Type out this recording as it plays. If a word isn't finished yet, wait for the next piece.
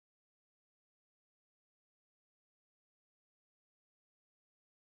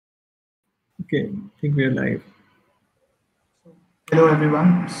Okay, I think we are live. Hello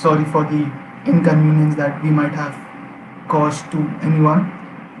everyone, sorry for the inconvenience that we might have caused to anyone.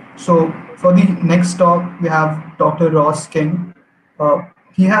 So, for the next talk, we have Dr. Ross King.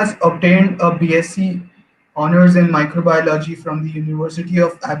 He has obtained a BSc honors in microbiology from the University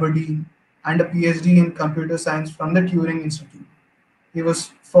of Aberdeen and a PhD in computer science from the Turing Institute. He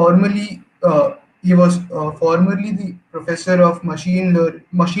was formerly the professor of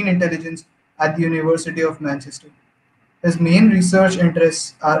machine intelligence at the University of Manchester. His main research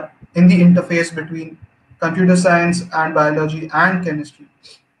interests are in the interface between computer science and biology and chemistry.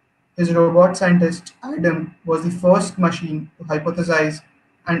 His robot scientist, Adam, was the first machine to hypothesize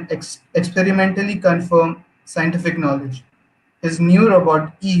and experimentally confirm scientific knowledge. His new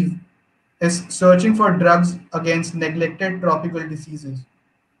robot, Eve, is searching for drugs against neglected tropical diseases.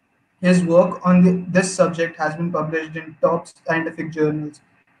 His work on this subject has been published in top scientific journals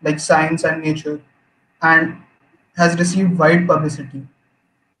like Science and Nature and has received wide publicity.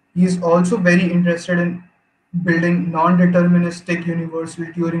 He is also very interested in building non-deterministic universal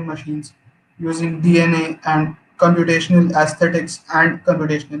Turing machines using DNA and computational aesthetics and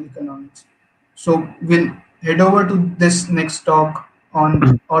computational economics. So we'll head over to this next talk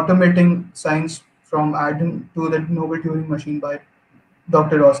on automating science from Adam to the Nobel Turing machine by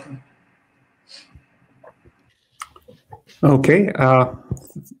Dr. Oscar. Okay,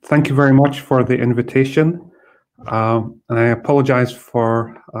 thank you very much for the invitation. And I apologize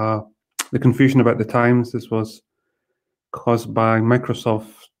for the confusion about the times. This was caused by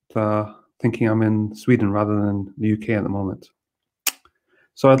Microsoft thinking I'm in Sweden rather than the UK at the moment.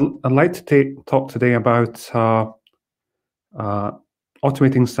 So I'd like to talk today about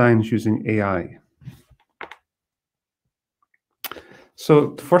automating science using AI.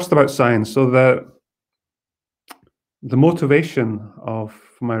 So first about science. So the motivation of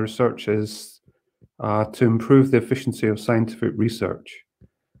my research is to improve the efficiency of scientific research.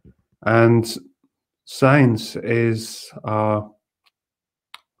 And science is one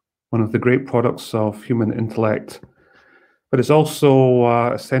of the great products of human intellect, but it's also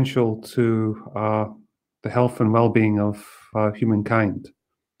essential to the health and well-being of humankind.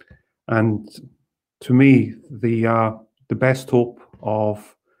 And to me, the best hope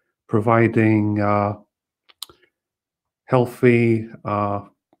of providing healthy,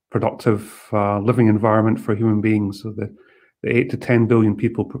 productive living environment for human beings, so the 8 to 10 billion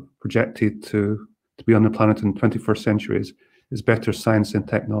people projected to be on the planet in the 21st century is better science and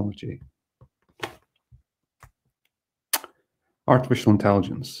technology. Artificial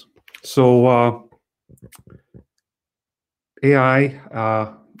intelligence. So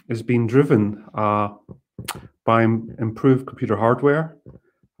AI is being driven by improved computer hardware.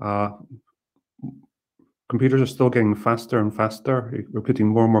 Computers are still getting faster and faster. We're putting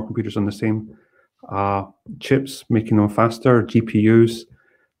more and more computers on the same chips, making them faster. GPUs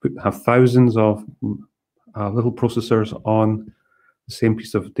have thousands of little processors on the same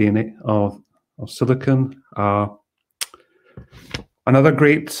piece of DNA of silicon. Another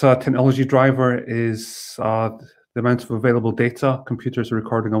great technology driver is the amount of available data. Computers are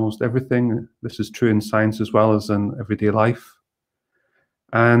recording almost everything. This is true in science as well as in everyday life.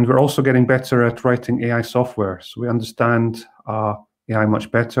 And we're also getting better at writing AI software. So we understand AI much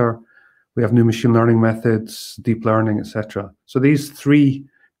better. We have new machine learning methods, deep learning, etc. So these three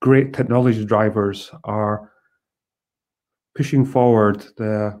great technology drivers are pushing forward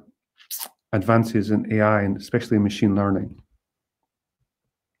the advances in AI, and especially in machine learning.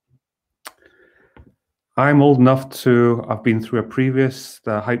 I'm old enough to have been through a previous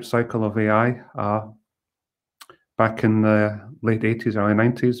hype cycle of AI back in the late 80s, early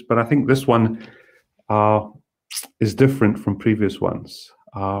 90s, but I think this one is different from previous ones.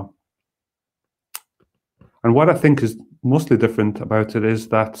 And what I think is mostly different about it is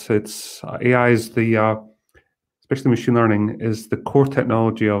that AI is especially machine learning, is the core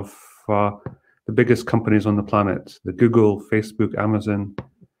technology of the biggest companies on the planet, the Google, Facebook, Amazon,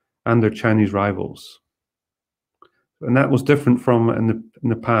 and their Chinese rivals. And that was different from in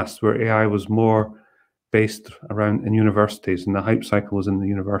the past, where AI was more based around in universities, and the hype cycle was in the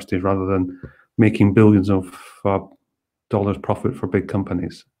universities rather than making billions of dollars profit for big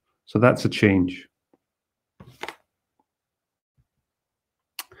companies. So that's a change.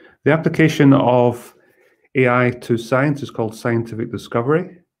 The application of AI to science is called scientific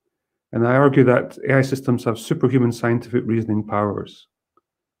discovery. And I argue that AI systems have superhuman scientific reasoning powers.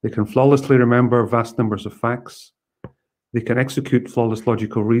 They can flawlessly remember vast numbers of facts. They can execute flawless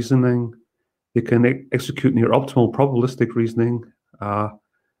logical reasoning. They can execute near optimal probabilistic reasoning.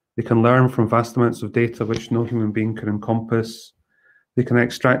 They can learn from vast amounts of data which no human being can encompass. They can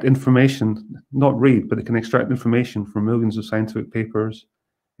extract information, not read, but they can extract information from millions of scientific papers,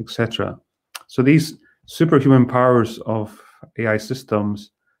 etc. So these superhuman powers of AI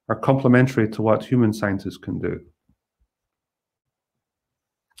systems are complementary to what human scientists can do.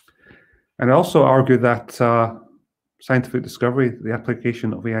 And I also argue that scientific discovery, the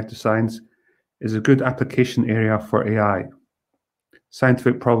application of AI to science, is a good application area for AI.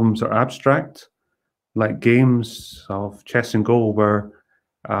 Scientific problems are abstract, like games of chess and Go, where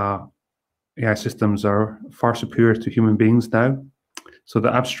AI systems are far superior to human beings now. So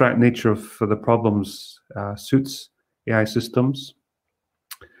the abstract nature of the problems suits AI systems.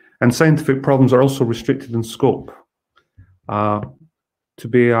 And scientific problems are also restricted in scope. To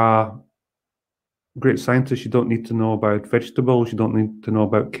be a great scientist, you don't need to know about vegetables, you don't need to know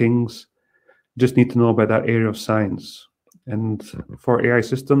about kings, you just need to know about that area of science. And for AI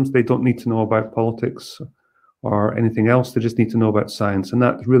systems, they don't need to know about politics or anything else, they just need to know about science. And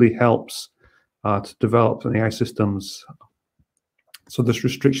that really helps to develop AI systems. So there's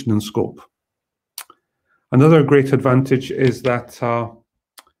restriction in scope. Another great advantage is that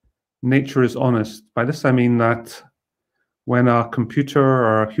nature is honest. By this I mean that when a computer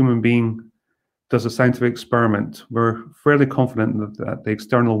or a human being does a scientific experiment, we're fairly confident that the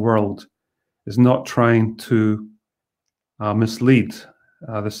external world is not trying to mislead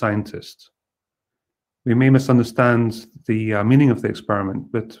the scientist. We may misunderstand the meaning of the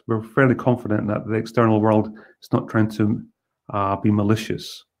experiment, but we're fairly confident that the external world is not trying to be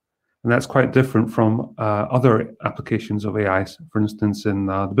malicious. And that's quite different from other applications of AI, for instance, in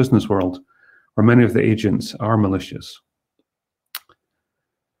the business world, where many of the agents are malicious.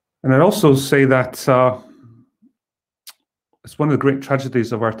 And I'd also say that it's one of the great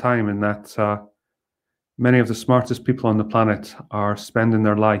tragedies of our time in that many of the smartest people on the planet are spending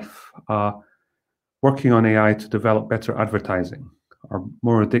their life working on AI to develop better advertising or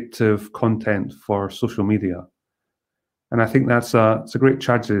more addictive content for social media. And I think it's a great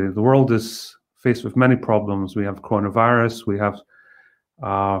tragedy. The world is faced with many problems. We have coronavirus, we have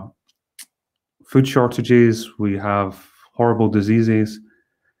food shortages, we have horrible diseases,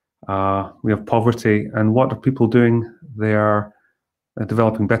 we have poverty. And what are people doing? They are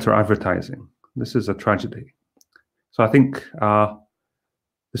developing better advertising. This is a tragedy. So I think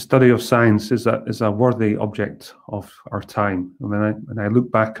the study of science is a worthy object of our time. When I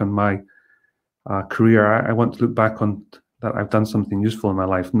look back on my career, I want to look back on that I've done something useful in my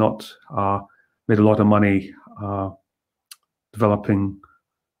life, not made a lot of money developing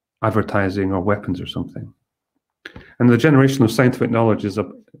advertising or weapons or something. And the generation of scientific knowledge is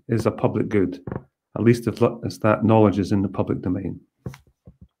a public good, at least if that knowledge is in the public domain.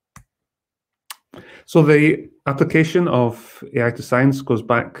 So the application of AI to science goes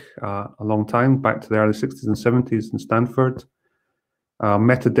back a long time, back to the early 60s and 70s in Stanford.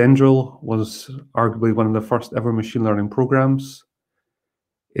 Metadendral was arguably one of the first ever machine learning programs.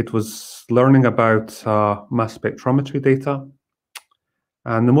 It was learning about mass spectrometry data.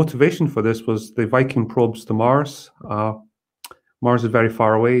 And the motivation for this was the Viking probes to Mars. Mars is very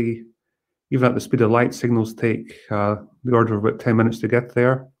far away. Even at the speed of light, signals take the order of about 10 minutes to get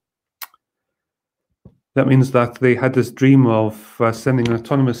there. That means that they had this dream of sending an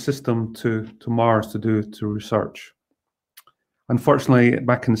autonomous system to Mars to do research. Unfortunately,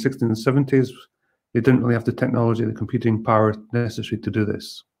 back in the 60s and 70s, they didn't really have the technology, the computing power necessary to do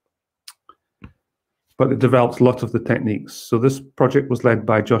this. But it developed a lot of the techniques. So this project was led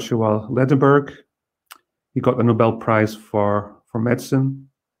by Joshua Ledenberg. He got the Nobel Prize for medicine.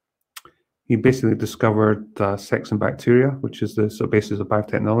 He basically discovered sex in bacteria, which is the basis of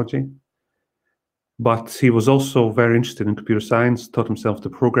biotechnology. But he was also very interested in computer science, taught himself to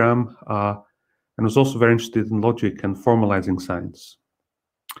program, and was also very interested in logic and formalizing science.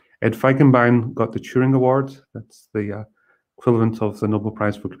 Ed Feigenbaum got the Turing Award. That's the equivalent of the Nobel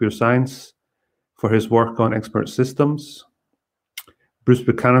Prize for computer science, for his work on expert systems. Bruce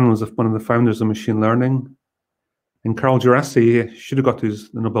Buchanan was one of the founders of machine learning. And Carl Djerassi should have got the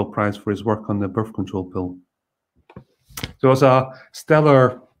Nobel Prize for his work on the birth control pill. So it was a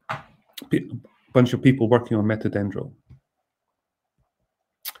stellar bunch of people working on Metadendral.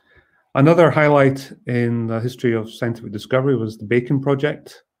 Another highlight in the history of scientific discovery was the Bacon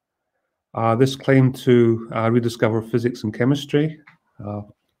Project. This claimed to rediscover physics and chemistry.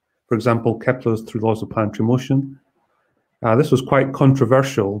 For example, Kepler's three laws of planetary motion. This was quite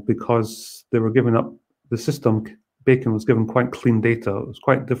controversial because they were giving up the system. Bacon was given quite clean data. It was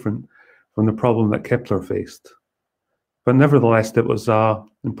quite different from the problem that Kepler faced. But nevertheless, it was an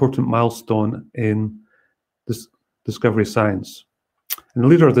important milestone in this discovery science. And the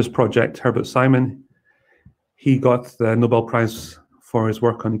leader of this project, Herbert Simon, he got the Nobel Prize for his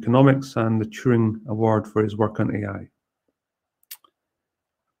work on economics and the Turing Award for his work on AI.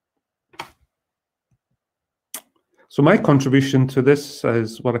 So my contribution to this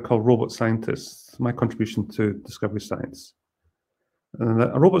is what I call robot scientists, my contribution to discovery science. And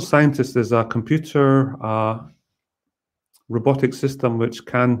a robot scientist is a computer robotic system which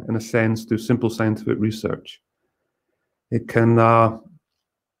can, in a sense, do simple scientific research. It can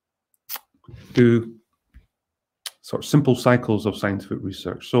do sort of simple cycles of scientific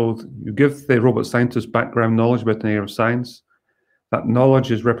research. So you give the robot scientist background knowledge about an area of science. That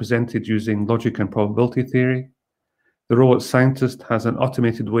knowledge is represented using logic and probability theory. The robot scientist has an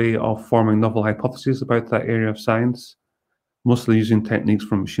automated way of forming novel hypotheses about that area of science, mostly using techniques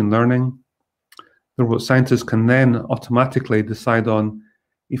from machine learning. The robot scientist can then automatically decide on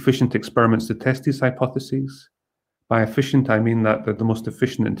efficient experiments to test these hypotheses. By efficient, I mean that they're the most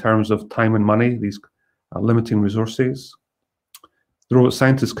efficient in terms of time and money, these limiting resources. The robot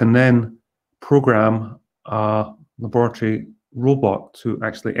scientist can then program a laboratory robot to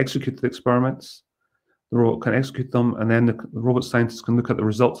actually execute the experiments. The robot can execute them, and then the robot scientist can look at the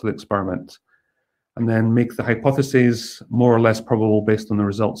results of the experiment and then make the hypotheses more or less probable based on the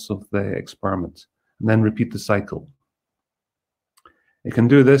results of the experiment, and then repeat the cycle. It can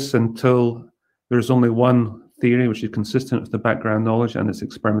do this until there's only one theory which is consistent with the background knowledge and its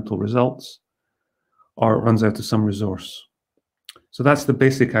experimental results, or it runs out of some resource. So that's the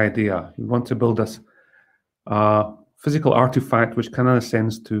basic idea. You want to build a physical artifact which can, in a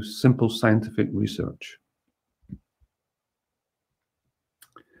sense, do simple scientific research.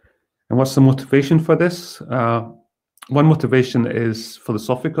 And what's the motivation for this? One motivation is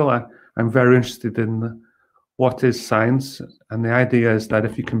philosophical. I'm very interested in what is science, and the idea is that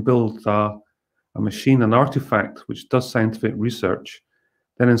if you can build a machine, an artifact which does scientific research,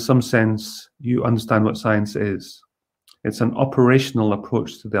 then in some sense you understand what science is. It's an operational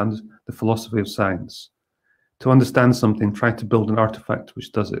approach to the philosophy of science. To understand something, try to build an artifact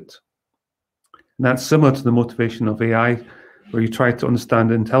which does it. And that's similar to the motivation of AI, where you try to understand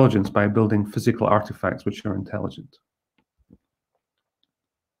intelligence by building physical artifacts which are intelligent.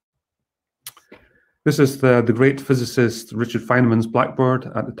 This is the great physicist Richard Feynman's blackboard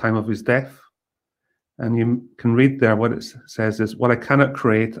at the time of his death. And you can read there what it says is, "What I cannot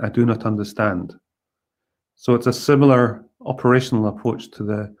create, I do not understand." So it's a similar operational approach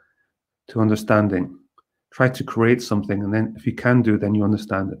to understanding. Try to create something, and then if you can do, then you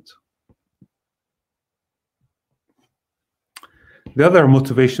understand it. The other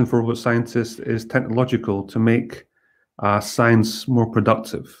motivation for robot scientists is technological, to make science more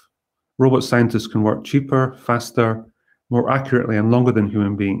productive. Robot scientists can work cheaper, faster, more accurately, and longer than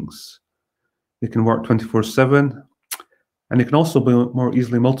human beings. They can work 24/7, and they can also be more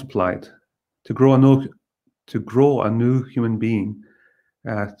easily multiplied. To grow a new human being,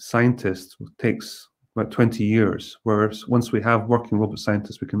 scientist, takes about 20 years, whereas once we have working robot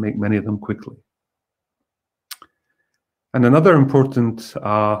scientists, we can make many of them quickly. And another important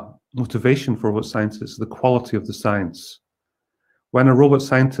motivation for robot scientists is the quality of the science. When a robot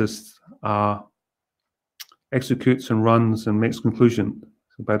scientist executes and runs and makes conclusions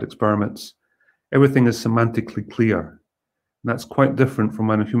about experiments, everything is semantically clear. And that's quite different from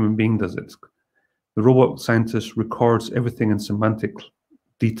when a human being does it. The robot scientist records everything in semantic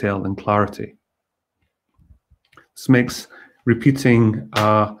detail and clarity. This makes repeating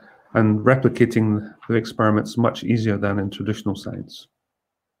and replicating the experiments much easier than in traditional science.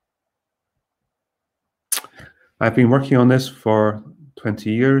 I've been working on this for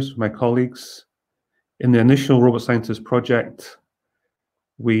 20 years with my colleagues. In the initial robot scientist project,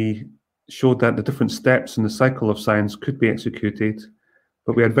 we showed that the different steps in the cycle of science could be executed,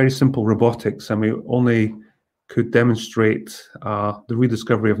 but we had very simple robotics, and we only could demonstrate the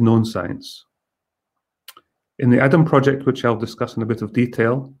rediscovery of known science. In the Adam project, which I'll discuss in a bit of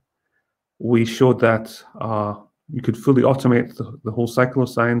detail, we showed that you could fully automate the whole cycle of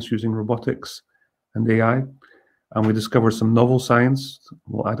science using robotics and AI, and we discovered some novel science,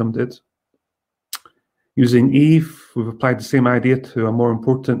 what Adam did. Using Eve, we've applied the same idea to a more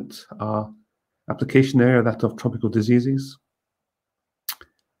important application area, that of tropical diseases.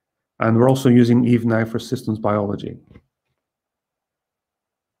 And we're also using Eve now for systems biology.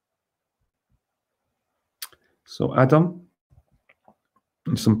 So Adam,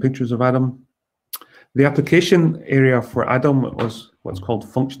 some pictures of Adam. The application area for Adam was what's called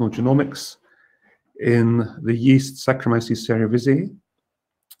functional genomics in the yeast Saccharomyces cerevisiae.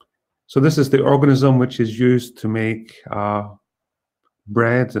 So this is the organism which is used to make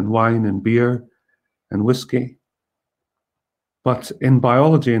bread and wine and beer and whiskey. But in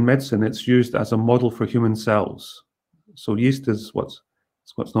biology and medicine, it's used as a model for human cells. So yeast is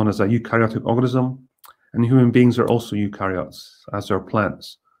what's known as a eukaryotic organism, and human beings are also eukaryotes, as are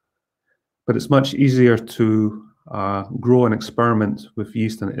plants. But it's much easier to grow and experiment with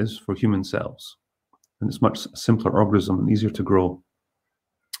yeast than it is for human cells. And it's a much simpler organism and easier to grow.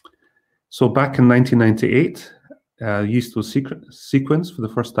 So back in 1998, yeast was sequenced for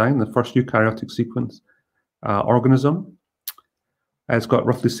the first time, the first eukaryotic sequence organism. It's got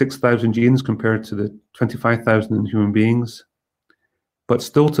roughly 6,000 genes compared to the 25,000 in human beings. But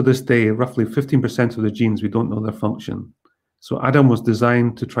still to this day, roughly 15% of the genes, we don't know their function. So Adam was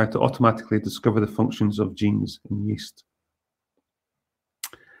designed to try to automatically discover the functions of genes in yeast.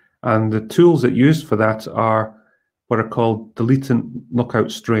 And the tools it used for that are what are called deleted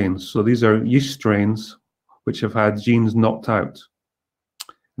knockout strains. So these are yeast strains which have had genes knocked out.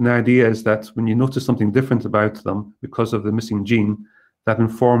 And the idea is that when you notice something different about them because of the missing gene, that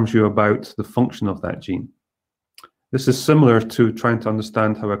informs you about the function of that gene. This is similar to trying to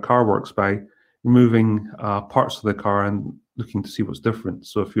understand how a car works by removing parts of the car and looking to see what's different.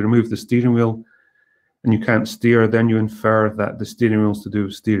 So if you remove the steering wheel and you can't steer, then you infer that the steering wheel is to do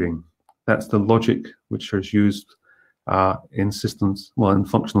with steering. That's the logic which is used in systems, well, in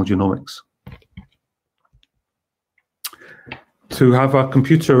functional genomics. To have a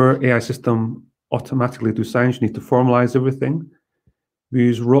computer AI system automatically do science, you need to formalize everything. We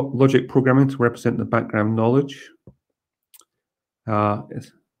use logic programming to represent the background knowledge.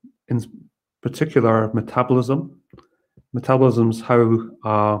 In particular, metabolism. Metabolism is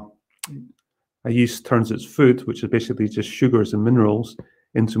how a yeast turns its food, which is basically just sugars and minerals,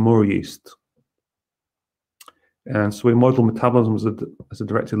 into more yeast. And so we model metabolism as a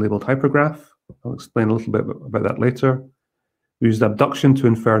directly labeled hypergraph. I'll explain a little bit about that later. We used abduction to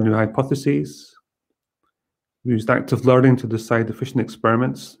infer new hypotheses. We used active learning to decide efficient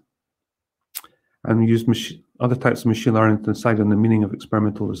experiments. And we used other types of machine learning to decide on the meaning of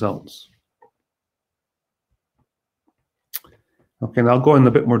experimental results. Okay, and I'll go in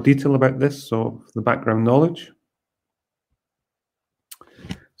a bit more detail about this, so the background knowledge.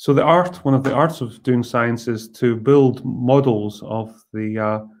 So one of the arts of doing science is to build models of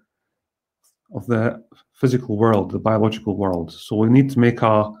the physical world, the biological world. So we need to make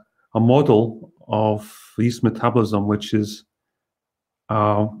a model of yeast metabolism which is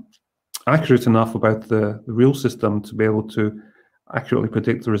accurate enough about the real system to be able to accurately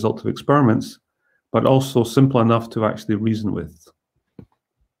predict the result of experiments, but also simple enough to actually reason with.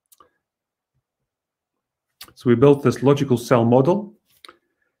 So we built this logical cell model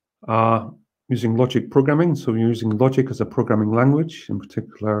using logic programming. So we're using logic as a programming language, in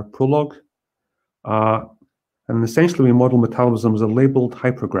particular Prolog. And essentially we model metabolism as a labeled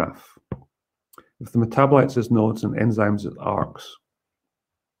hypergraph, with the metabolites as nodes and enzymes as arcs.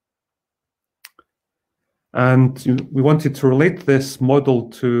 And we wanted to relate this model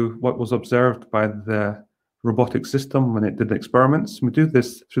to what was observed by the robotic system when it did experiments. We do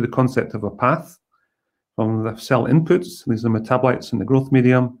this through the concept of a path from the cell inputs, these are metabolites in the growth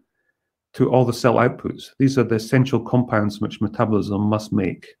medium, to all the cell outputs. These are the essential compounds which metabolism must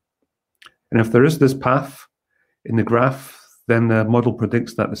make. And if there is this path in the graph, then the model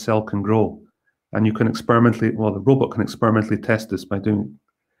predicts that the cell can grow. And you can experimentally, well, the robot can experimentally test this by doing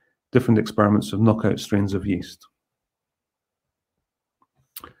different experiments of knockout strains of yeast.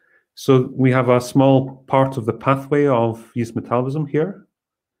 So we have a small part of the pathway of yeast metabolism here.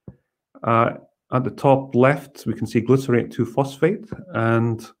 At the top left, we can see glycerate 2-phosphate,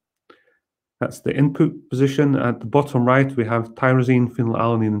 and that's the input position. At the bottom right, we have tyrosine,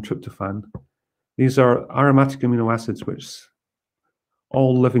 phenylalanine, and tryptophan. These are aromatic amino acids which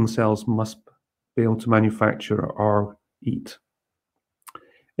all living cells must be able to manufacture or eat.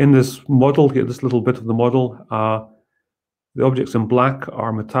 In this model here, this little bit of the model, the objects in black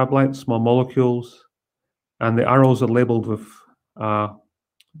are metabolites, small molecules, and the arrows are labeled with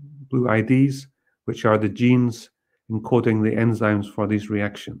blue IDs, which are the genes encoding the enzymes for these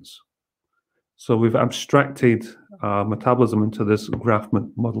reactions. So we've abstracted metabolism into this graph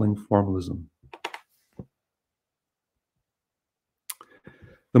modeling formalism.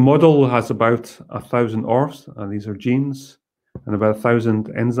 The model has about 1,000 ORFs, and these are genes, and about 1,000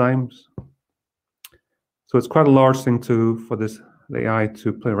 enzymes. So it's quite a large thing for the AI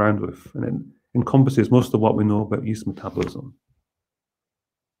to play around with, and it encompasses most of what we know about yeast metabolism.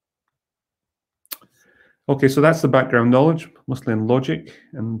 Okay, so that's the background knowledge, mostly in logic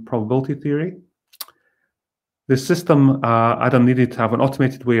and probability theory. The system, Adam needed to have an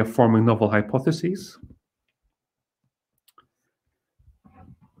automated way of forming novel hypotheses.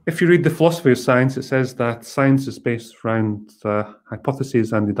 If you read the philosophy of science, it says that science is based around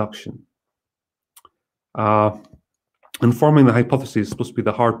hypotheses and deduction. And forming the hypothesis is supposed to be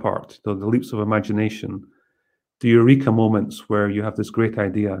the hard part, the leaps of imagination, the eureka moments where you have this great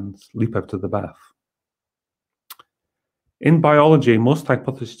idea and leap out of the bath. In biology, most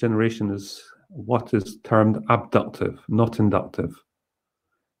hypothesis generation is what is termed abductive, not inductive.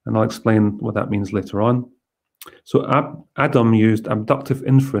 And I'll explain what that means later on. So Adam used abductive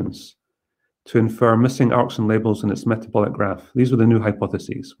inference to infer missing arcs and labels in its metabolic graph. These were the new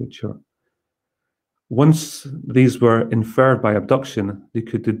hypotheses, which are, once these were inferred by abduction, they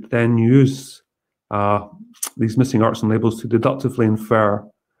could then use these missing arcs and labels to deductively infer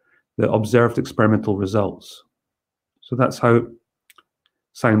the observed experimental results. So that's how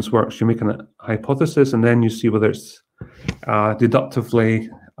science works. You make a hypothesis, and then you see whether it's deductively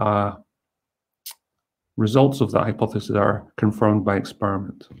results of that hypothesis are confirmed by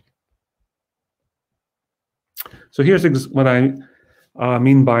experiment. So here's what I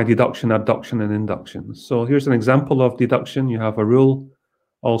mean by deduction, abduction, and induction. So here's an example of deduction. You have a rule,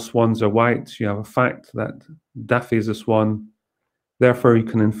 all swans are white. You have a fact that Daffy is a swan. Therefore, you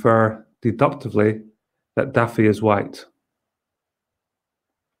can infer deductively that Daffy is white.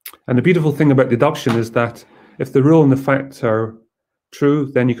 And the beautiful thing about deduction is that if the rule and the fact are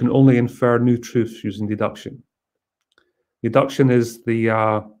true, then you can only infer new truths using deduction. Deduction is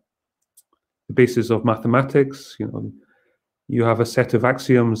the basis of mathematics. You have a set of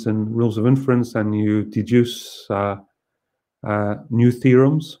axioms and rules of inference, and you deduce new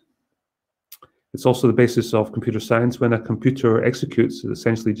theorems. It's also the basis of computer science. When a computer executes, it's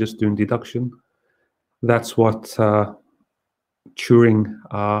essentially just doing deduction. That's what Turing,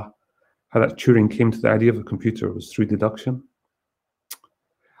 how that Turing came to the idea of a computer, was through deduction.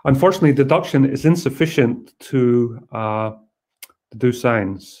 Unfortunately, deduction is insufficient to do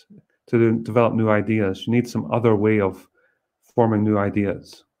science, to develop new ideas. You need some other way of forming new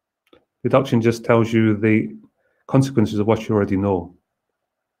ideas. Deduction just tells you the consequences of what you already know.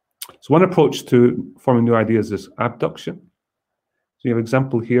 So one approach to forming new ideas is abduction. So you have an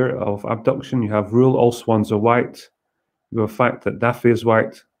example here of abduction. You have rule, all swans are white. You have a fact that Daffy is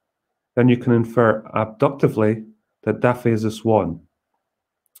white. Then you can infer abductively that Daffy is a swan.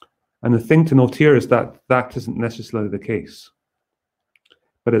 And the thing to note here is that that isn't necessarily the case.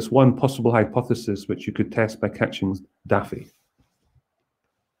 But it's one possible hypothesis which you could test by catching Daffy.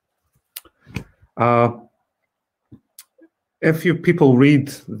 If you people read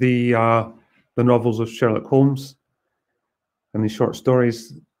the novels of Sherlock Holmes and these short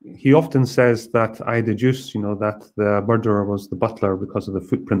stories, he often says that I deduce, that the murderer was the butler because of the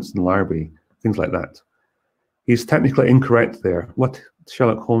footprints in the library, things like that. He's technically incorrect there. What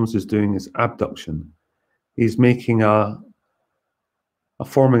Sherlock Holmes is doing is abduction. He's making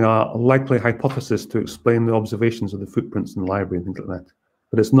forming a likely hypothesis to explain the observations of the footprints in the library and things like that.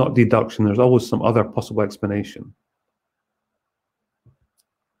 But it's not deduction. There's always some other possible explanation.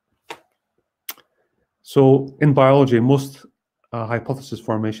 So in biology, most hypothesis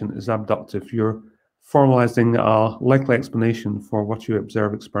formation is abductive. You're formalizing a likely explanation for what you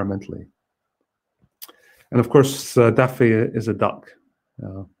observe experimentally. And of course, Daffy is a duck.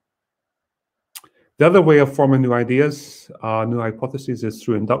 The other way of forming new ideas, new hypotheses, is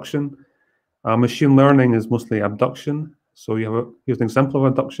through induction. Machine learning is mostly abduction. So here's an example of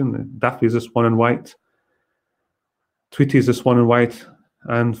abduction. Daffy is a swan in white. Tweety is a swan in white.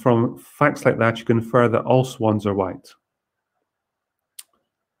 And from facts like that, you can infer that all swans are white.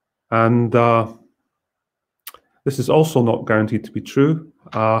 And this is also not guaranteed to be true.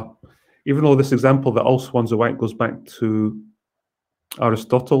 Even though this example that all swans are white goes back to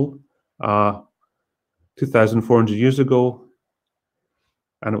Aristotle 2,400 years ago,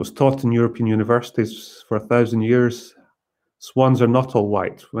 and it was taught in European universities for 1,000 years, swans are not all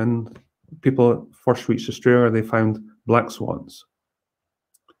white. When people first reached Australia, they found black swans.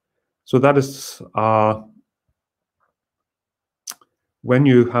 So that is when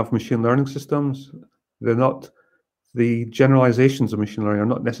you have machine learning systems, the generalizations of machine learning are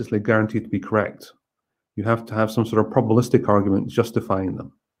not necessarily guaranteed to be correct. You have to have some sort of probabilistic argument justifying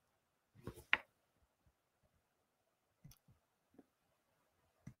them.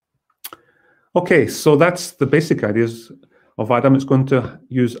 Okay, so that's the basic ideas of Adam. It's going to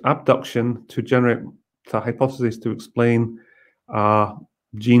use abduction to generate the hypothesis to explain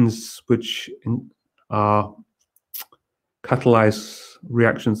genes which catalyze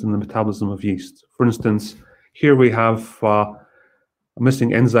reactions in the metabolism of yeast. For instance, here we have a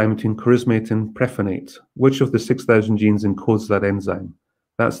missing enzyme between charismate and prephenate. Which of the 6,000 genes encodes that enzyme?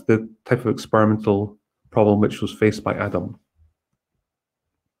 That's the type of experimental problem which was faced by Adam.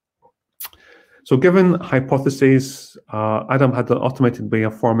 So given hypotheses, Adam had an automated way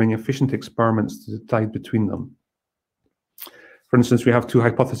of forming efficient experiments to decide between them. For instance, we have two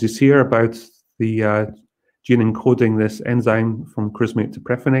hypotheses here about the gene encoding this enzyme from charismate to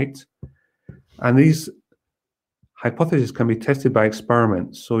prephinate. And these hypotheses can be tested by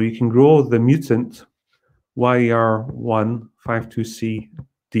experiments. So you can grow the mutant YR152CD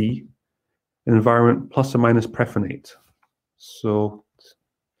in an environment plus or minus prephinate. So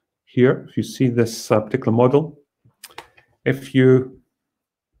here, if you see this particular model, if you're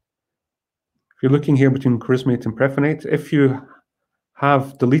looking here between charismate and prephinate, if you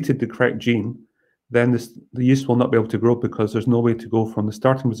have deleted the correct gene, then the yeast will not be able to grow because there's no way to go from the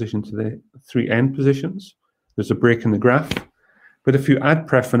starting position to the three end positions. There's a break in the graph. But if you add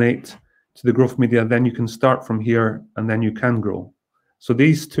prephinate to the growth media, then you can start from here and then you can grow. So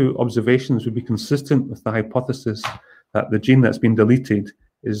these two observations would be consistent with the hypothesis that the gene that's been deleted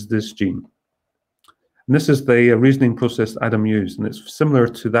is this gene. And this is the reasoning process Adam used, and it's similar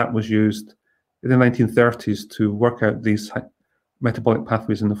to that was used in the 1930s to work out these metabolic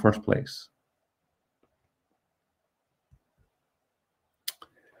pathways in the first place.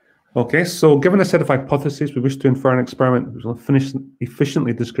 Okay, so given a set of hypotheses, we wish to infer an experiment which will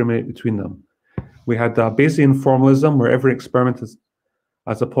efficiently discriminate between them. We had Bayesian formalism, where every experiment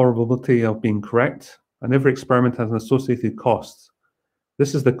has a probability of being correct, and every experiment has an associated cost.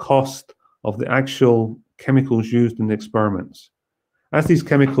 This is the cost of the actual chemicals used in the experiments. As these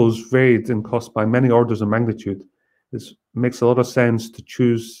chemicals varied in cost by many orders of magnitude, it makes a lot of sense to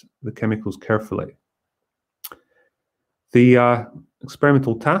choose the chemicals carefully. The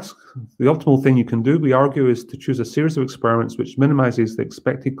experimental task, the optimal thing you can do, we argue, is to choose a series of experiments which minimizes the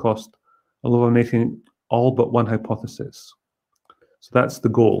expected cost of eliminating all but one hypothesis. So that's the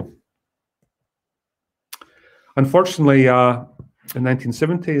goal. Unfortunately, in the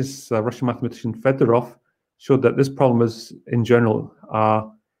 1970s, Russian mathematician Fedorov showed that this problem is, in general,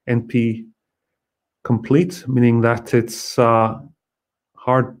 NP complete, meaning that it's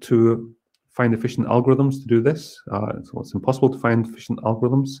hard to find efficient algorithms to do this. So it's impossible to find efficient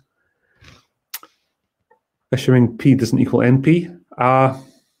algorithms. Assuming P doesn't equal NP.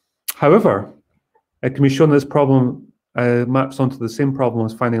 However, it can be shown that this problem maps onto the same problem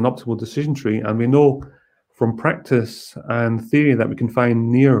as finding an optimal decision tree, and we know from practice and theory that we can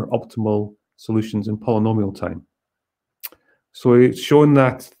find near optimal solutions in polynomial time. So it's shown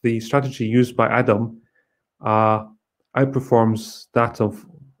that the strategy used by Adam outperforms that of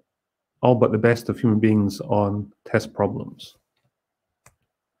all but the best of human beings on test problems.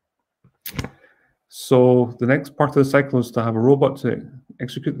 So the next part of the cycle is to have a robot to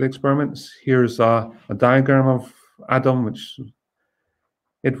execute the experiments. Here's a diagram of Adam, which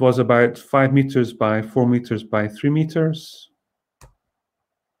it was about 5 meters by 4 meters by 3 meters.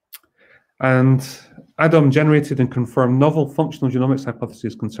 And Adam generated and confirmed novel functional genomics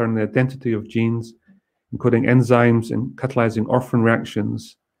hypotheses concerning the identity of genes, encoding enzymes and catalyzing orphan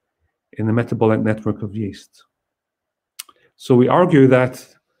reactions in the metabolic network of yeast. So we argue that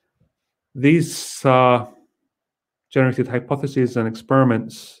these generated hypotheses and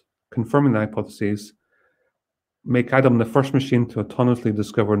experiments confirming the hypotheses make Adam the first machine to autonomously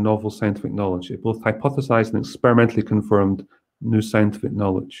discover novel scientific knowledge. It both hypothesized and experimentally confirmed new scientific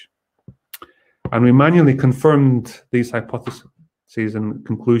knowledge. And we manually confirmed these hypotheses and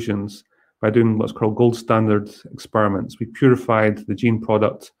conclusions by doing what's called gold standard experiments. We purified the gene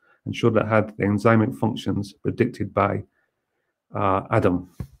product and showed that it had the enzymic functions predicted by Adam.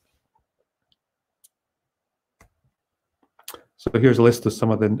 So here's a list of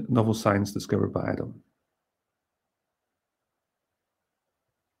some of the novel science discovered by Adam.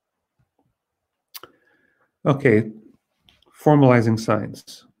 Okay, formalizing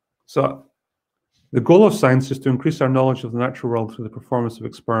science. So the goal of science is to increase our knowledge of the natural world through the performance of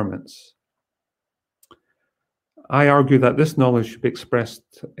experiments. I argue that this knowledge should be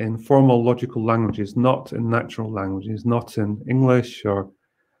expressed in formal logical languages, not in natural languages, not in English or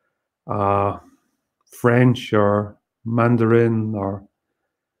French or Mandarin or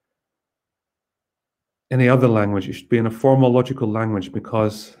any other language. It should be in a formal logical language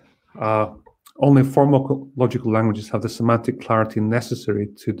because only formal logical languages have the semantic clarity necessary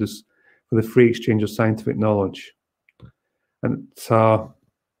to for the free exchange of scientific knowledge. And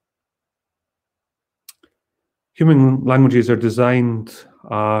human languages are designed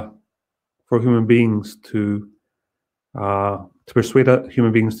for human beings to persuade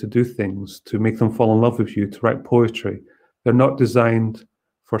human beings to do things, to make them fall in love with you, to write poetry. They're not designed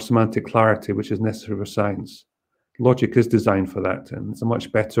for semantic clarity, which is necessary for science. Logic is designed for that, and it's a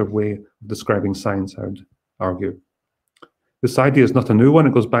much better way of describing science, I would argue. This idea is not a new one.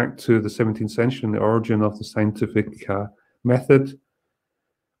 It goes back to the 17th century and the origin of the scientific method.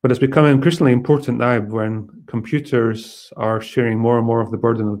 But it's becoming increasingly important now when computers are sharing more and more of the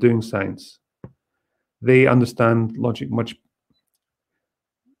burden of doing science. They understand logic much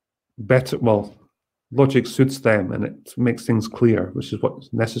better. Well, logic suits them and it makes things clear, which is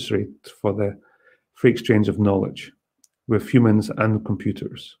what's necessary for the free exchange of knowledge with humans and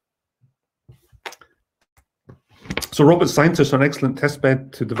computers. So robot scientists are an excellent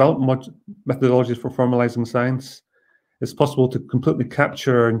testbed to develop methodologies for formalizing science. It's possible to completely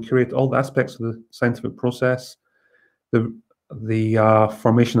capture and curate all the aspects of the scientific process, the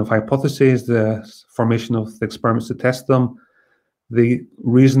formation of hypotheses, the formation of the experiments to test them, the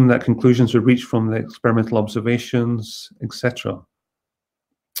reason that conclusions are reached from the experimental observations, etc.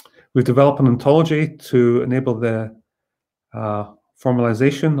 We've developed an ontology to enable the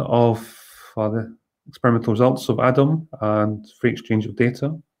formalization of the experimental results of ADAM and free exchange of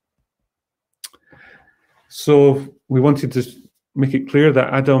data. So we wanted to make it clear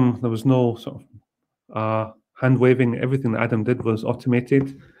that ADAM, there was no sort of hand waving. Everything that ADAM did was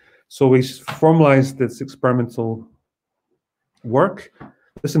automated. So we formalized this experimental work.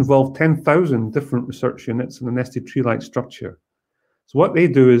 This involved 10,000 different research units in a nested tree-like structure. So what they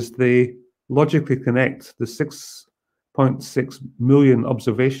do is they logically connect the 6.6 million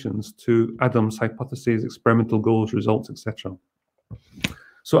observations to ADAM's hypotheses, experimental goals, results, etc.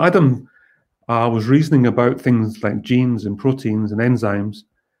 So ADAM was reasoning about things like genes and proteins and enzymes,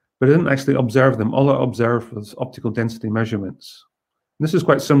 but it didn't actually observe them. All it observed was optical density measurements. And this is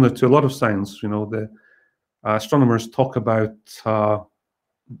quite similar to a lot of science. You know, the astronomers talk about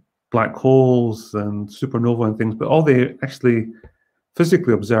black holes and supernova and things, but all they actually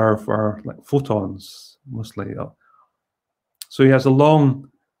physically observe are like photons, mostly. So he has a long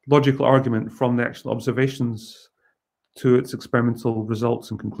logical argument from the actual observations to its experimental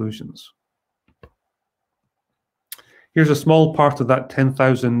results and conclusions. Here's a small part of that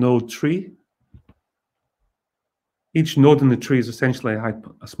 10,000 node tree. Each node in the tree is essentially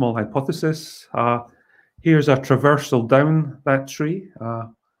a small hypothesis. Here's a traversal down that tree.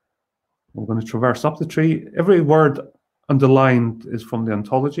 We're going to traverse up the tree. Every word underlined is from the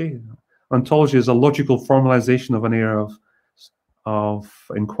ontology. Ontology is a logical formalization of an area of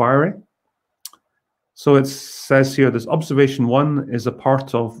inquiry. So it says here, this observation 1 is a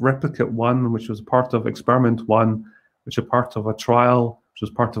part of replicate 1, which was a part of experiment 1, which is part of a trial, which was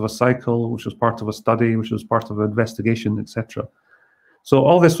part of a cycle, which was part of a study, which was part of an investigation, etc. So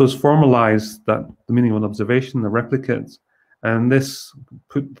all this was formalized, that the meaning of an observation, the replicates, and this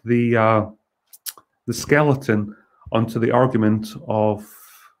put the skeleton onto the argument of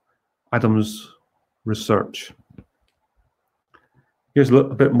Adam's research. Here's a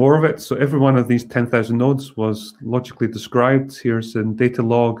little bit more of it. So every one of these 10,000 nodes was logically described. Here's in data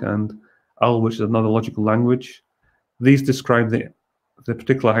log and OWL, which is another logical language. These describe the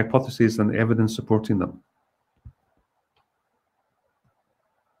particular hypotheses and the evidence supporting them.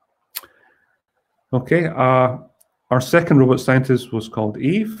 Okay, our second robot scientist was called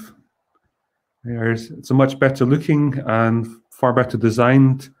Eve. It's a much better looking and far better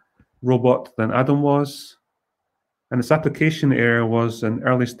designed robot than Adam was. And its application area was in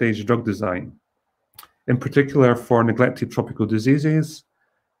early stage drug design, in particular for neglected tropical diseases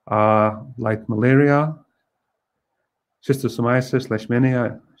like malaria, schistosomiasis,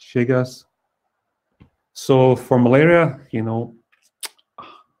 leishmania, Chagas. So for malaria, you know,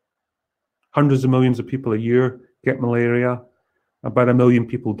 hundreds of millions of people a year get malaria. About 1 million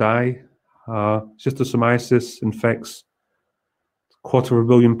people die. Schistosomiasis infects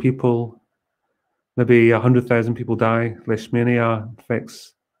 250,000 people. Maybe 100,000 people die. Leishmania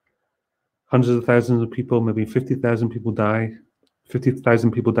infects hundreds of thousands of people. Maybe 50,000 people die.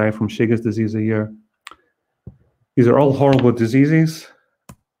 50,000 people die from Chagas disease a year. These are all horrible diseases.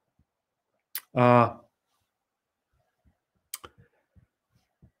 But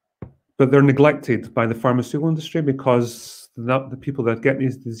they're neglected by the pharmaceutical industry because the people that get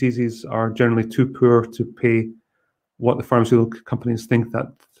these diseases are generally too poor to pay what the pharmaceutical companies think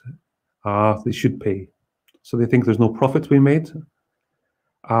that they should pay. So they think there's no profit to be made,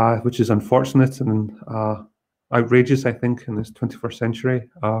 which is unfortunate and outrageous, I think, in this 21st century.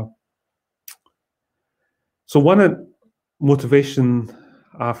 So one motivation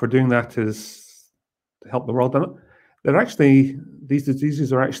for doing that is to help the world. These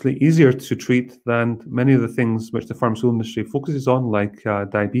diseases are actually easier to treat than many of the things which the pharmaceutical industry focuses on, like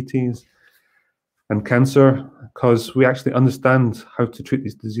diabetes and cancer, because we actually understand how to treat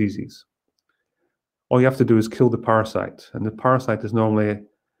these diseases. All you have to do is kill the parasite, and the parasite is normally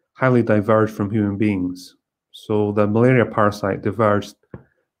highly diverged from human beings. So the malaria parasite diverged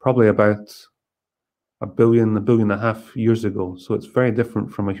probably about a billion and a half years ago. So it's very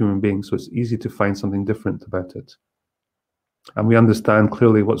different from a human being. So it's easy to find something different about it. And we understand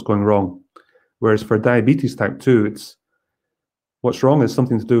clearly what's going wrong. Whereas for diabetes type 2, it's what's wrong is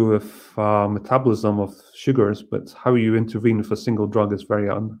something to do with metabolism of sugars, but how you intervene with a single drug is very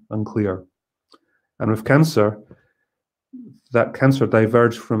unclear. And with cancer, that cancer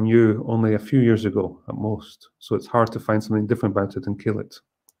diverged from you only a few years ago at most. So it's hard to find something different about it and kill it.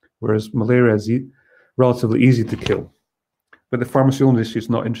 Whereas malaria is relatively easy to kill. But the pharmaceutical industry is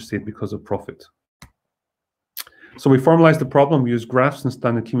not interested because of profit. So we formalized the problem. We used graphs and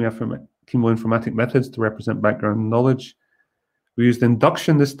standard chemoinformatic methods to represent background knowledge. We used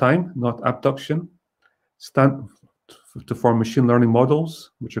induction this time, not abduction, to form machine learning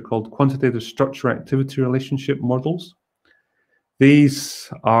models, which are called quantitative structure-activity relationship models. These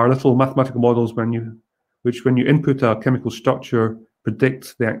are little mathematical models which when you input a chemical structure,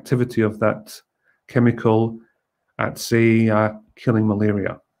 predict the activity of that chemical at, say, killing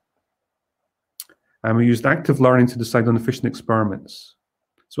malaria. And we used active learning to decide on efficient experiments.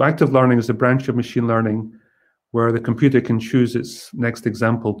 So active learning is a branch of machine learning where the computer can choose its next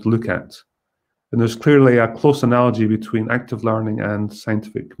example to look at. And there's clearly a close analogy between active learning and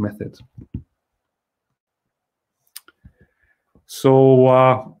scientific method. So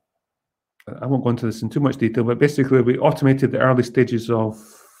I won't go into this in too much detail, but basically we automated the early stages of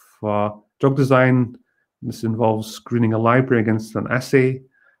drug design. This involves screening a library against an assay,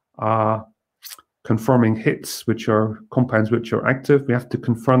 confirming hits, which are compounds which are active. We have to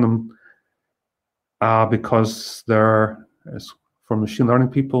confirm them because they're, for machine learning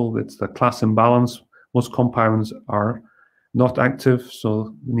people, it's the class imbalance. Most compounds are not active,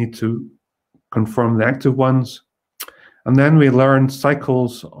 so we need to confirm the active ones. And then we learn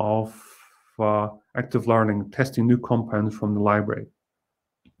cycles of active learning, testing new compounds from the library.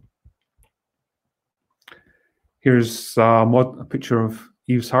 Here's a picture of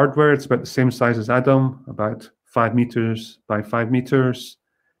Eve's hardware. It's about the same size as Adam, about 5 meters by 5 meters,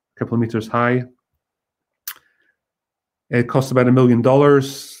 a couple of meters high. It costs about $1 million.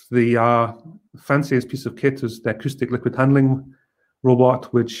 The fanciest piece of kit is the acoustic liquid handling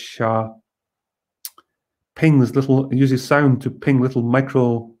robot, which uses sound to ping little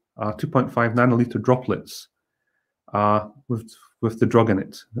micro 2.5 nanoliter droplets with the drug in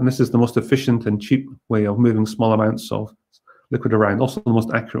it. And this is the most efficient and cheap way of moving small amounts of liquid around, also the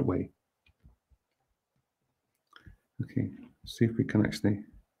most accurate way. Okay, see if we can actually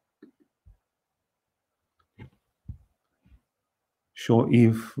show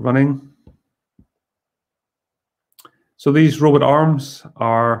Eve running. So these robot arms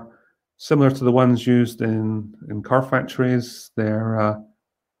are similar to the ones used in car factories. They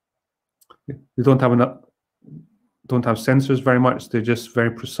don't have sensors very much. They're just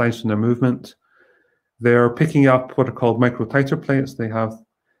very precise in their movement. They're picking up what are called micro titer plates. They have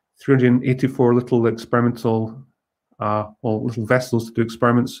 384 little experimental, little vessels to do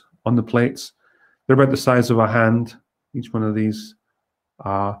experiments on the plates. They're about the size of a hand, each one of these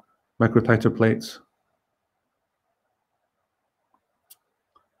micro titer plates.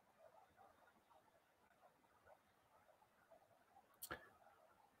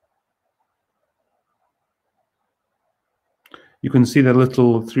 You can see the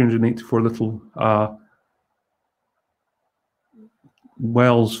little 384 little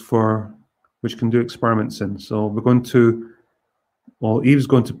wells which can do experiments in. So we're going to, Eve's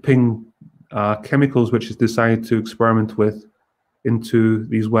going to ping chemicals which is decided to experiment with into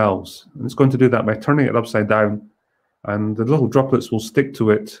these wells. And it's going to do that by turning it upside down, and the little droplets will stick to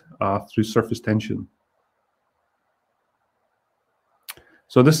it through surface tension.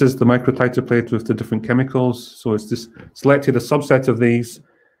 So this is the micro titer plate with the different chemicals. So it's just selected a subset of these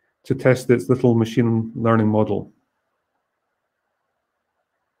to test its little machine learning model.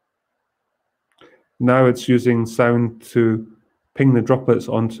 Now it's using sound to ping the droplets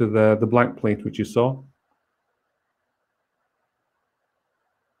onto the black plate, which you saw.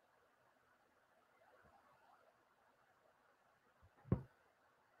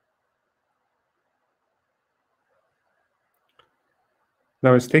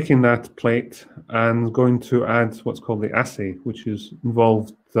 Now it's taking that plate and going to add what's called the assay, which is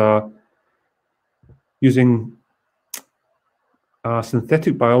involved using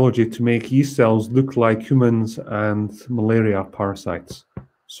synthetic biology to make yeast cells look like humans and malaria parasites.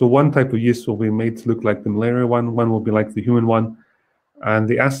 So one type of yeast will be made to look like the malaria one will be like the human one, and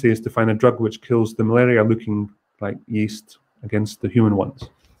the assay is to find a drug which kills the malaria-looking like yeast against the human ones.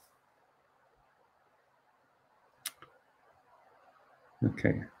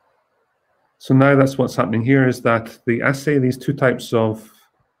 Okay, so now that's what's happening here is that the assay, these two types of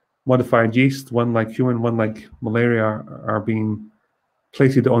modified yeast, one like human, one like malaria, are being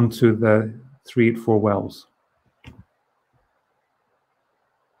plated onto the 384 wells.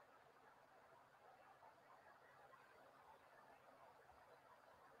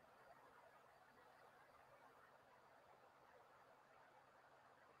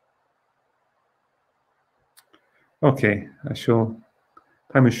 Okay,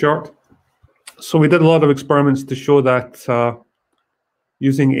 time is short. So we did a lot of experiments to show that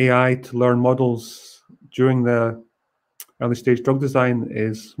using AI to learn models during the early stage drug design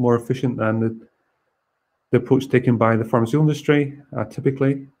is more efficient than the approach taken by the pharmaceutical industry,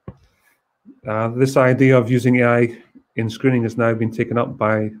 typically. This idea of using AI in screening has now been taken up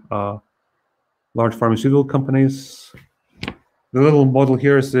by large pharmaceutical companies. The little model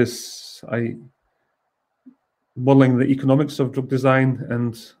here is this modeling the economics of drug design,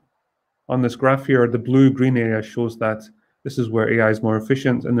 and on this graph here, the blue-green area shows that this is where AI is more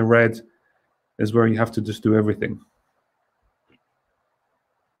efficient, and the red is where you have to just do everything.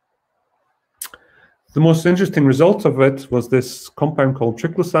 The most interesting result of it was this compound called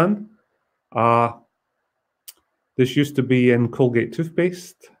triclosan. This used to be in Colgate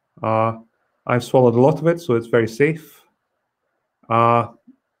toothpaste. I've swallowed a lot of it, so it's very safe.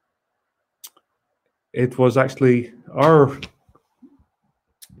 It was actually our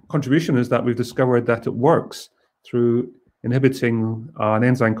contribution is that we've discovered that it works through inhibiting an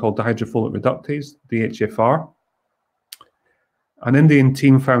enzyme called dihydrofolate reductase, DHFR. An Indian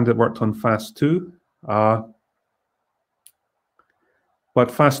team found it worked on FAST2, but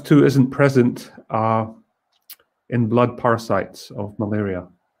FAST2 isn't present in blood parasites of malaria.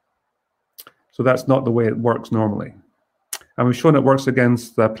 So that's not the way it works normally. And we've shown it works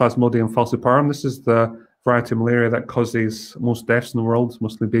against the Plasmodium falciparum. This is the variety of malaria that causes most deaths in the world,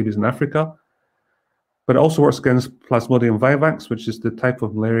 mostly babies in Africa. But it also works against Plasmodium vivax, which is the type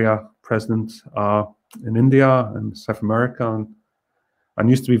of malaria present in India and South America, and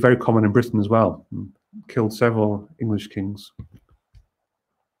used to be very common in Britain as well, and killed several English kings.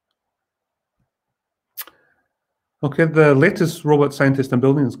 Okay, the latest robot scientist I'm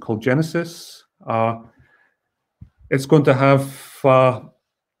building is called Genesis. It's going to have,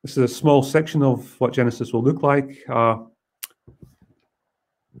 this is a small section of what Genesis will look like.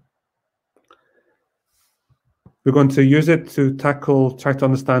 We're going to use it to try to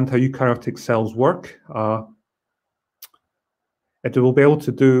understand how eukaryotic cells work. It will be able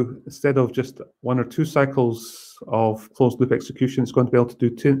to do, instead of just 1 or 2 cycles of closed loop execution, it's going to be able to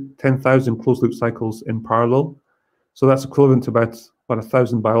do 10,000 closed loop cycles in parallel. So that's equivalent to about what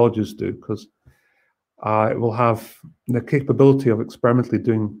 1,000 biologists do, because it will have the capability of experimentally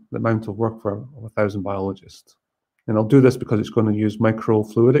doing the amount of work for 1,000 biologists. And I'll do this because it's going to use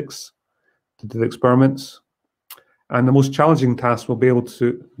microfluidics to do the experiments. And the most challenging task will be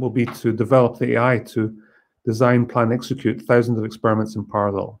to develop the AI to design, plan, execute thousands of experiments in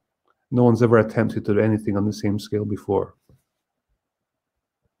parallel. No one's ever attempted to do anything on the same scale before.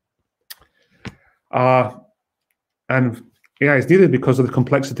 And AI is needed because of the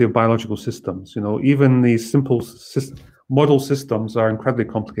complexity of biological systems. You know, even these simple model systems are incredibly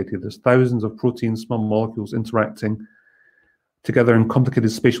complicated. There's thousands of proteins, small molecules interacting together in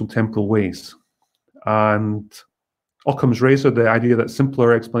complicated spatial temporal ways. And Occam's razor, the idea that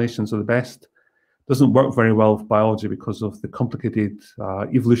simpler explanations are the best, doesn't work very well with biology because of the complicated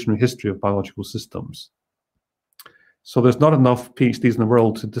evolutionary history of biological systems. So there's not enough PhDs in the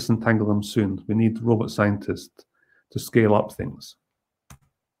world to disentangle them soon. We need robot scientists to scale up things.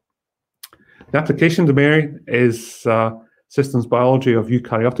 The application domain is systems biology of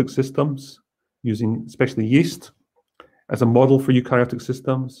eukaryotic systems, using especially yeast as a model for eukaryotic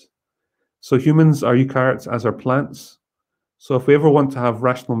systems. So humans are eukaryotes, as are plants. So if we ever want to have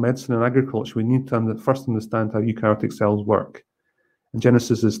rational medicine in agriculture, we need to first understand how eukaryotic cells work. And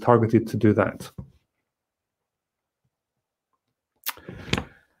Genesis is targeted to do that.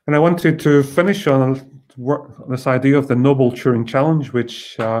 And I wanted to finish on this idea of the Nobel Turing Challenge,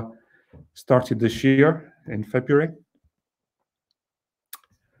 which started this year in February.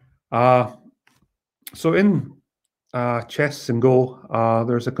 So in chess and Go,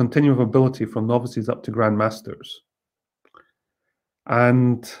 there's a continuum of ability from novices up to grandmasters.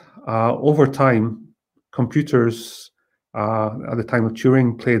 And over time, computers at the time of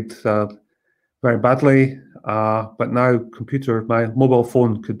Turing played very badly, but now my mobile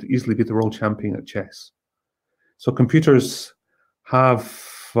phone could easily be the world champion at chess. So computers have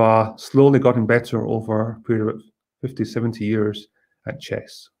slowly gotten better over a period of 50, 70 years at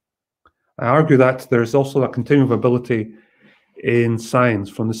chess. I argue that there's also a continuum of ability in science,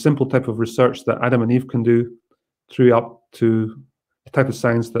 from the simple type of research that Adam and Eve can do through up to the type of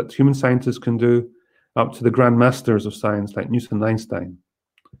science that human scientists can do, up to the grand masters of science like Newton and Einstein.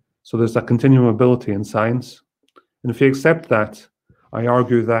 So there's a continuum of ability in science. And if you accept that, I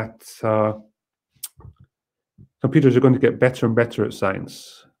argue that computers are going to get better and better at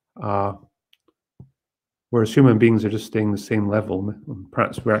science, whereas human beings are just staying the same level.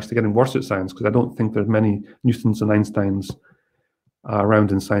 Perhaps we're actually getting worse at science, because I don't think there's many Newtons and Einsteins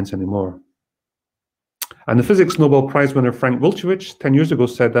around in science anymore. And the physics Nobel Prize winner Frank Wilczewicz 10 years ago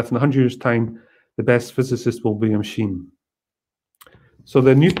said that in 100 years' time, the best physicist will be a machine. So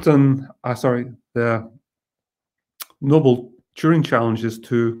the the Nobel Turing challenge is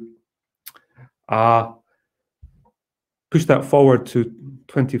to push that forward to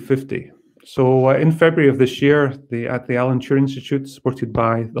 2050. So in February of this year, at the Alan Turing Institute, supported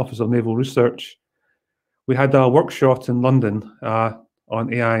by the Office of Naval Research, we had a workshop in London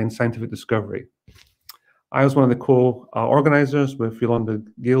on AI and scientific discovery. I was one of the co-organizers with Yolanda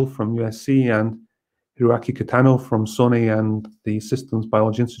Gale from USC and Hiroaki Kitano from Sony and the Systems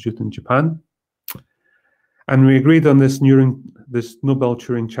Biology Institute in Japan. And we agreed on this Nobel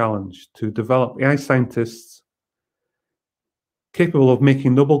Turing Challenge to develop AI scientists capable of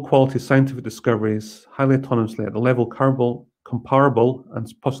making Nobel-quality scientific discoveries highly autonomously at a level comparable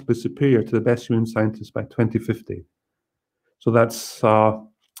and possibly superior to the best human scientists by 2050. So that's 40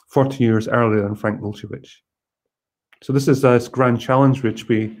 years earlier than Frank Wilczewicz. So this is this grand challenge which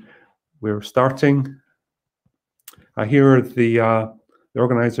we're starting. Here are the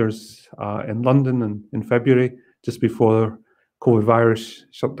organizers in London in February, just before COVID virus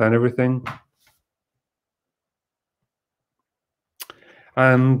shut down everything.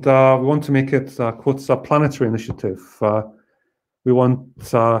 And we want to make it, quotes, a planetary initiative. We want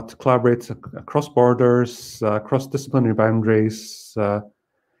to collaborate across borders, across disciplinary boundaries.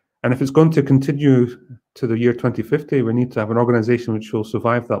 And if it's going to continue to the year 2050, we need to have an organization which will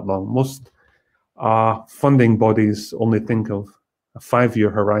survive that long. Most funding bodies only think of a 5-year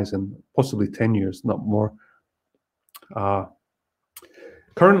horizon, possibly 10 years, not more.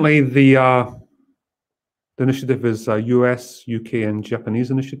 Currently, the initiative is a US, UK, and Japanese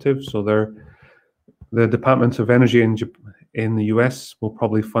initiative. So the Department of Energy in the US will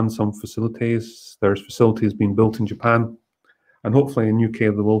probably fund some facilities. There's facilities being built in Japan, and hopefully in UK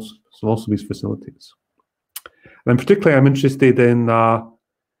there will also be facilities. And particularly, I'm interested in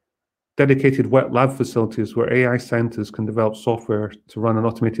dedicated wet lab facilities where AI scientists can develop software to run an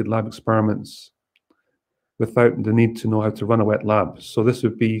automated lab experiments without the need to know how to run a wet lab. So this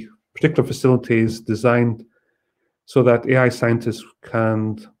would be particular facilities designed so that AI scientists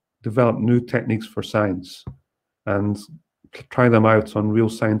can develop new techniques for science and try them out on real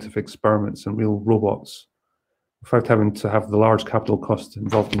scientific experiments and real robots without having to have the large capital costs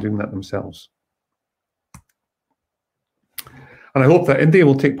involved in doing that themselves. And I hope that India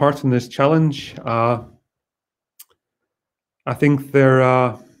will take part in this challenge. I think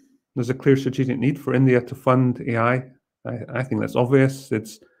there's a clear strategic need for India to fund AI. I think that's obvious.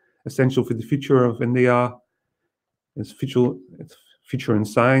 It's essential for the future of India. It's future in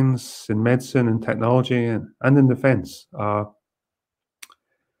science, in medicine, in technology, and in defense.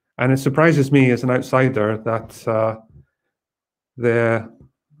 And it surprises me as an outsider that the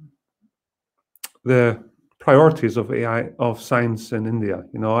priorities of AI, of science in India,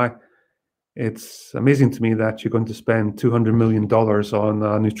 it's amazing to me that you're going to spend $200 million on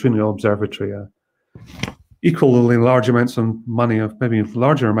a neutrino observatory, equally large amounts of money, of maybe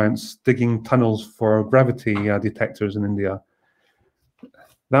larger amounts, digging tunnels for gravity detectors in India.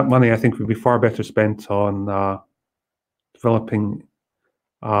 That money, I think, would be far better spent on developing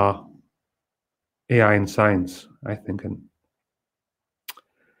AI in science, I think.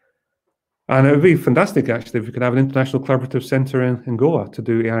 And it would be fantastic, actually, if we could have an international collaborative center in Goa to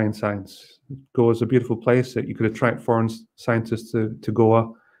do AI in science. Goa is a beautiful place that you could attract foreign scientists to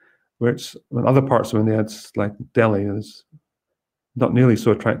Goa, whereas in other parts of India, it's like Delhi, is not nearly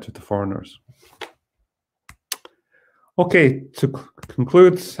so attractive to foreigners. Okay, to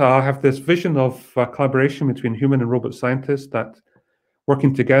conclude, I have this vision of collaboration between human and robot scientists, that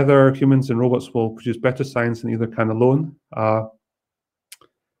working together, humans and robots will produce better science than either can alone.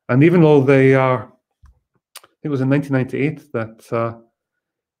 And even though they are, I think it was in 1998 that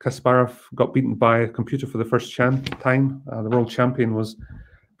Kasparov got beaten by a computer for the first time. The world champion was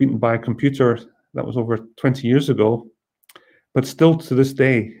beaten by a computer. That was over 20 years ago. But still to this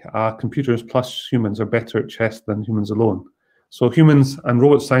day, computers plus humans are better at chess than humans alone. So humans and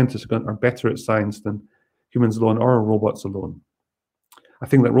robot scientists are better at science than humans alone or robots alone.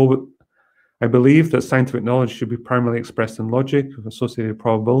 I believe that scientific knowledge should be primarily expressed in logic with associated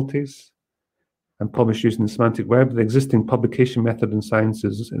probabilities. and publish using the semantic web. The existing publication method in science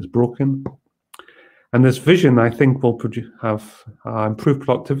is broken. And this vision, I think, will have improved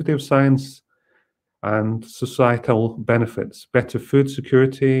productivity of science and societal benefits, better food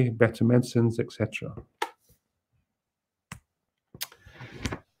security, better medicines, etc.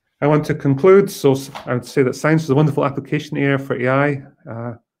 I want to conclude. So I would say that science is a wonderful application area for AI.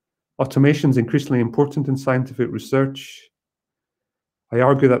 Automation is increasingly important in scientific research. I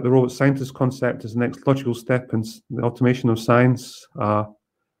argue that the robot scientist concept is the next logical step in the automation of science. The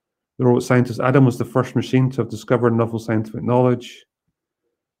robot scientist Adam was the first machine to have discovered novel scientific knowledge.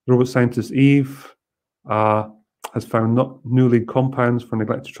 The robot scientist Eve has found new lead compounds for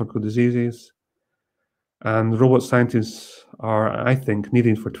neglected tropical diseases. And robot scientists are, I think,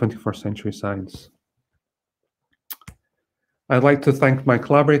 needed for 21st century science. I'd like to thank my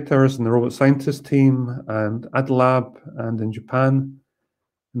collaborators in the robot scientist team and at the lab and in Japan.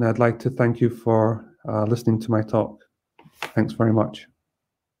 And I'd like to thank you for listening to my talk. Thanks very much.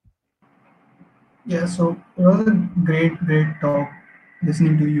 Yeah, so it was a great talk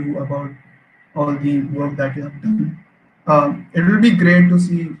listening to you about all the work that you have done. It will be great to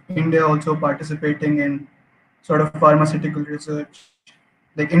see India also participating in sort of pharmaceutical research.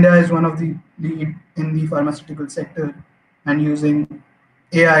 Like India is one of the lead in the pharmaceutical sector, and using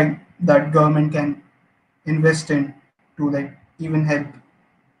AI that government can invest in to like even help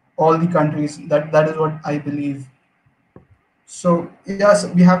all the countries. That is what I believe. So yes,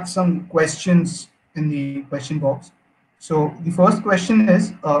 we have some questions in the question box. So the first question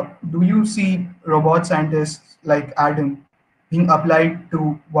is, do you see robot scientists like Adam being applied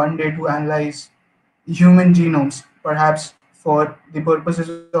to one day to analyze human genomes, perhaps for the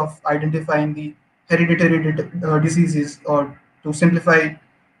purposes of identifying the hereditary diseases, or to simplify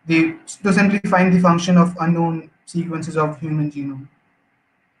to simplifying the function of unknown sequences of human genome?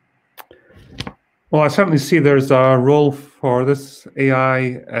 Well, I certainly see there's a role for this AI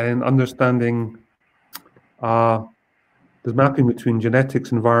in understanding the mapping between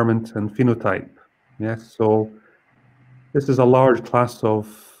genetics, environment, and phenotype. Yes, so this is a large class of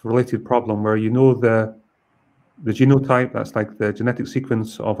related problem where you know the genotype, that's like the genetic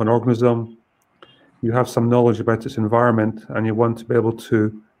sequence of an organism. You have some knowledge about its environment, and you want to be able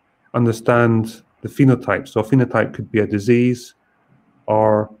to understand the phenotype. So a phenotype could be a disease,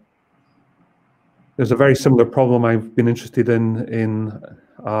 or there's a very similar problem I've been interested in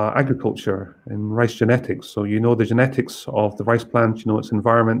agriculture, in rice genetics. So you know the genetics of the rice plant, you know its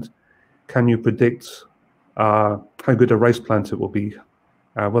environment. Can you predict how good a rice plant it will be?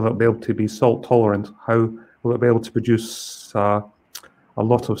 Will it be able to be salt tolerant? How will it be able to produce a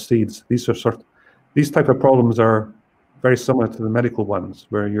lot of seeds? These type of problems are very similar to the medical ones,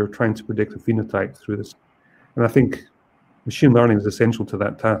 where you're trying to predict a phenotype through this. And I think machine learning is essential to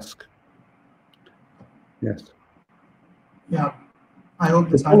that task. Yes. Yeah, I hope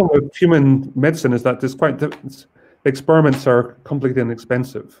the problem with human medicine is that experiments are complicated and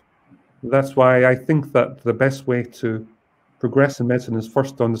expensive. That's why I think that the best way to progress in medicine is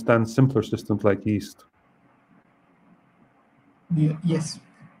first to understand simpler systems like yeast. Yes.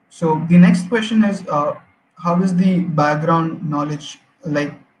 So the next question is, how is the background knowledge,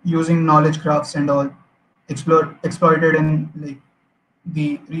 like using knowledge graphs and all, exploited in like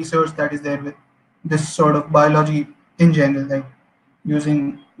the research that is there with this sort of biology in general, like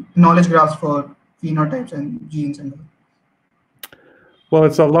using knowledge graphs for phenotypes and genes and all? Well,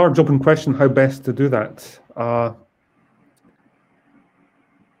 it's a large open question how best to do that.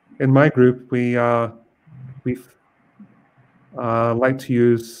 In my group, we like to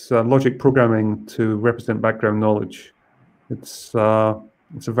use logic programming to represent background knowledge. It's a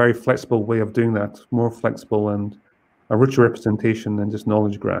very flexible way of doing that, more flexible and a richer representation than just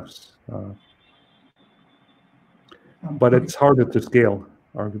knowledge graphs. But it's harder to scale,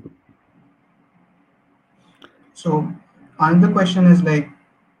 arguably. So another question is like,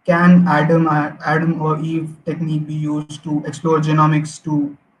 can Adam or Eve technique be used to explore genomics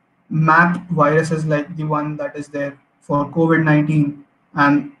to map viruses like the one that is there for COVID-19,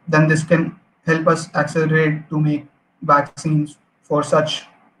 and then this can help us accelerate to make vaccines for such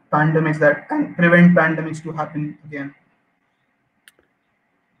pandemics that can prevent pandemics to happen again?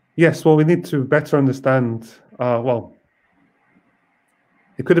 Yes, well, we need to better understand, well,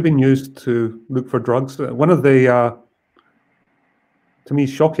 it could have been used to look for drugs. One of the, to me,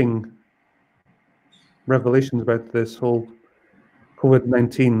 shocking revelations about this whole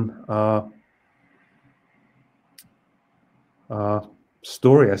COVID-19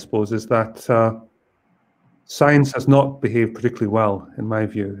 story, I suppose, is that science has not behaved particularly well, in my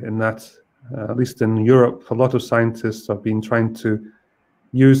view, in that, at least in Europe, a lot of scientists have been trying to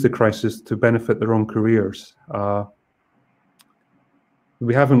use the crisis to benefit their own careers.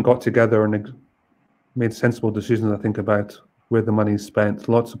 We haven't got together and made sensible decisions, I think, about where the money is spent.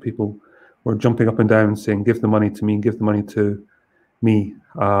 Lots of people were jumping up and down saying, give the money to me, give the money to me.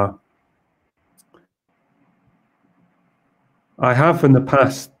 I have in the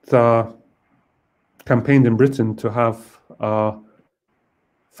past campaigned in Britain to have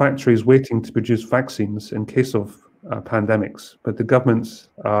factories waiting to produce vaccines in case of pandemics, but the governments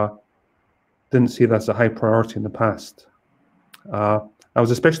didn't see that as a high priority in the past. I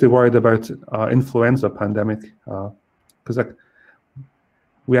was especially worried about influenza pandemic because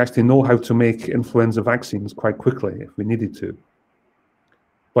we actually know how to make influenza vaccines quite quickly if we needed to.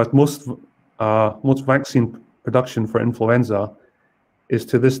 But most vaccine production for influenza is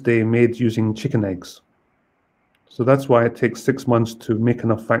to this day made using chicken eggs. So that's why it takes 6 months to make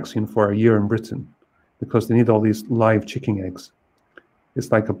enough vaccine for a year in Britain, because they need all these live chicken eggs.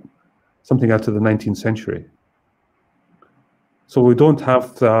 It's like something out of the 19th century. So we don't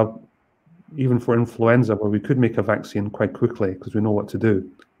have, even for influenza, where we could make a vaccine quite quickly because we know what to do.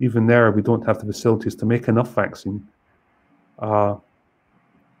 Even there, we don't have the facilities to make enough vaccine in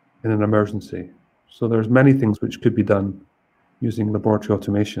an emergency. So there's many things which could be done using laboratory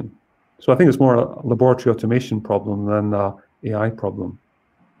automation. So I think it's more a laboratory automation problem than an AI problem.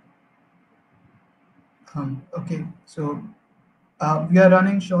 Okay, so we are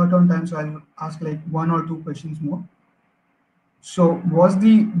running short on time, so I'll ask like 1 or 2 questions more. So was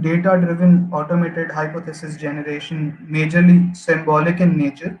the data-driven automated hypothesis generation majorly symbolic in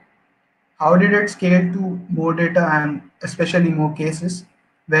nature? How did it scale to more data and especially more cases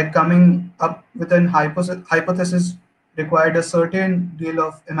where coming up with an hypothesis required a certain deal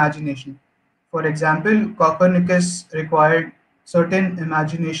of imagination? For example, Copernicus required certain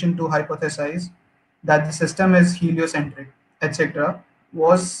imagination to hypothesize that the system is heliocentric, etc.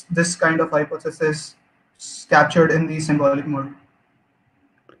 Was this kind of hypothesis captured in the symbolic model?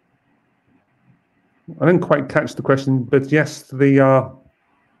 I didn't quite catch the question, but yes, the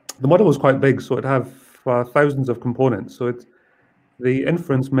model was quite big, so it had thousands of components. So the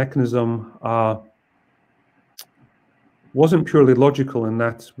inference mechanism wasn't purely logical in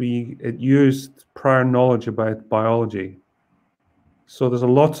that it used prior knowledge about biology. So there's a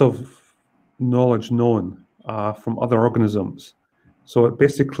lot of knowledge known from other organisms. So it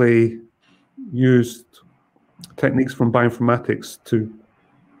basically used techniques from bioinformatics to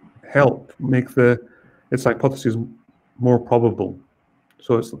help make its hypotheses more probable.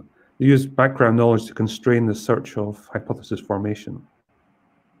 So they use background knowledge to constrain the search of hypothesis formation.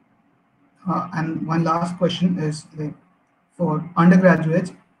 And one last question is, like, for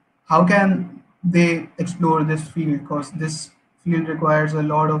undergraduates, how can they explore this field? Because this field requires a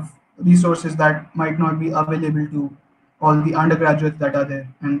lot of resources that might not be available to all the undergraduates that are there.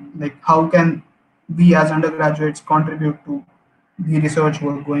 And like, how can we as undergraduates contribute to the research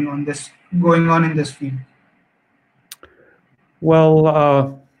work going on in this field?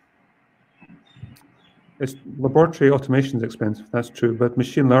 Well, laboratory automation is expensive, that's true, but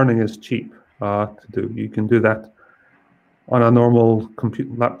machine learning is cheap to do. You can do that on a normal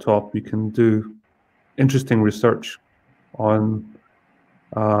laptop. You can do interesting research on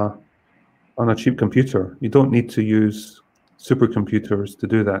a cheap computer. You don't need to use supercomputers to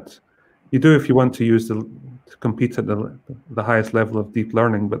do that. You do if you want to to compete at the highest level of deep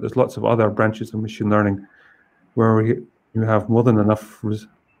learning, but there's lots of other branches of machine learning where you have more than enough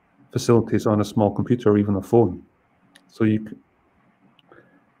facilities on a small computer or even a phone. So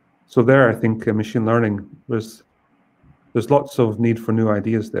there, I think machine learning, there's lots of need for new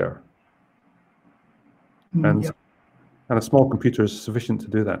ideas there. And a small computer is sufficient to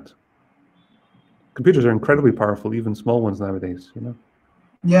do that. Computers are incredibly powerful, even small ones nowadays, you know.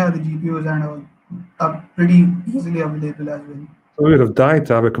 Yeah, the GPUs are pretty easily available as well. So we would have died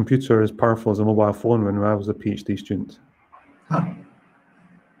to have a computer as powerful as a mobile phone when I was a PhD student.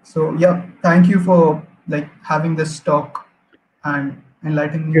 So yeah, thank you for like having this talk and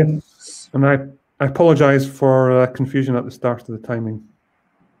enlightening me. Yes, and I apologize for confusion at the start of the timing.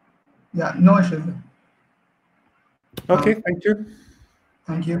 Yeah, no issues. Okay, thank you.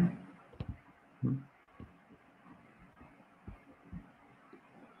 Thank you.